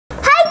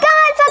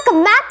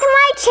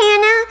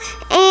channel,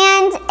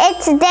 and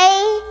it's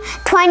day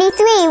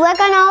 23. We're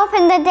gonna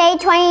open the day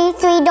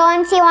 23 door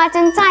and see what's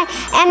inside.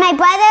 And my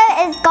brother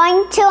is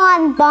going to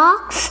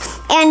unbox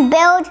and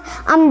build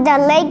the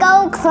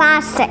Lego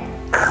Classic.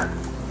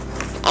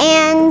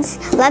 And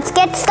let's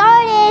get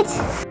started.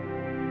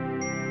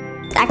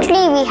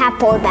 Actually, we have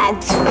 4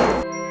 bags.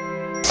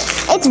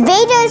 It's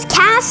Vader's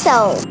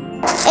castle.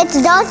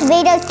 It's Darth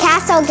Vader's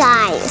castle,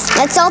 guys.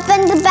 Let's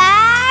open the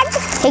bag.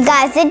 Hey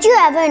guys, did you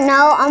ever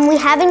know we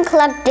haven't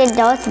collected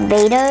Darth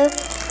Vader?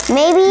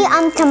 Maybe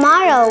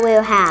tomorrow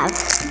we'll have.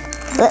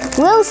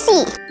 We'll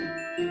see.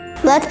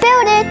 Let's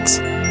build it.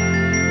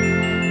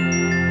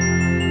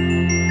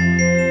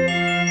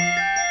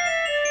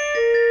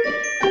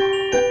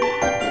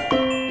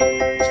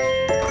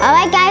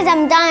 Alright guys,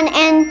 I'm done,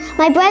 and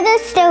my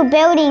brother's still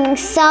building,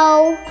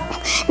 so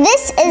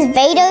this is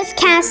Vader's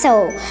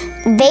castle.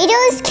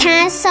 Vader's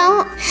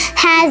castle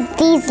has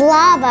these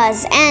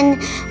lavas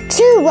and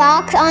 2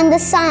 rocks on the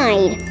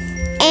side.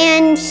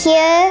 And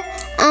here,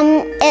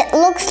 it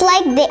looks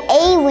like the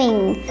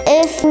A-Wing.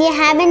 If you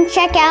haven't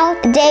checked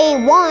out day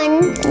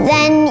 1,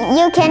 then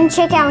you can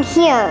check out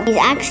here.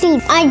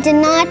 Actually, I did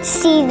not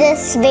see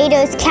this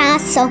Vader's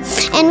castle,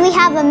 and we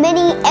have a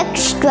mini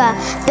extra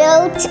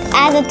built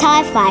as a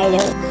TIE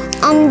fighter.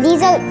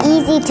 These are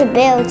easy to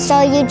build,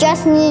 so you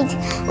just need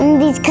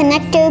these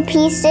connector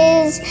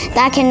pieces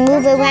that can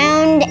move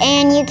around,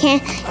 and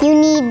you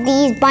need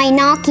these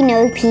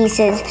binocular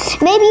pieces.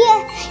 Maybe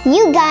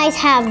you guys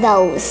have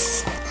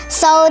those.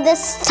 So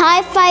this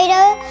TIE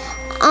fighter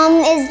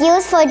is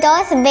used for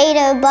Darth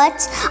Vader,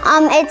 but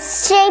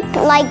it's shaped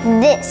like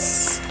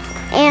this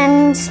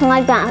and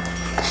like that.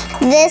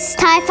 This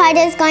TIE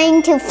fighter is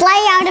going to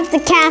fly out of the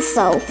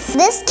castle.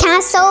 This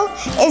castle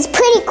is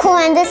pretty cool,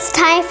 and this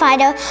TIE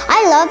fighter,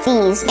 I love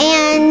these.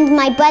 And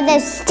my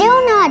brother's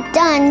still not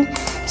done,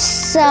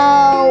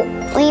 so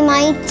we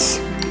might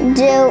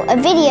do a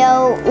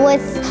video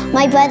with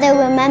my brother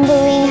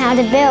remembering how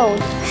to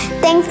build.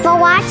 Thanks for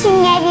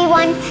watching,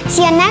 everyone.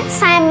 See you next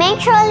time. Make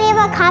sure to leave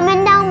a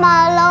comment down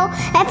below.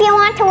 If you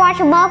want to watch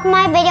more of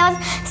my videos,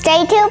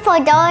 stay tuned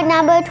for door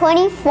number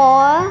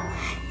 24.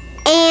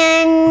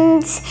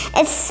 And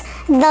it's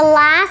the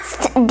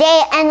last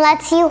day, and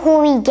let's see who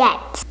we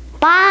get.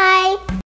 Bye!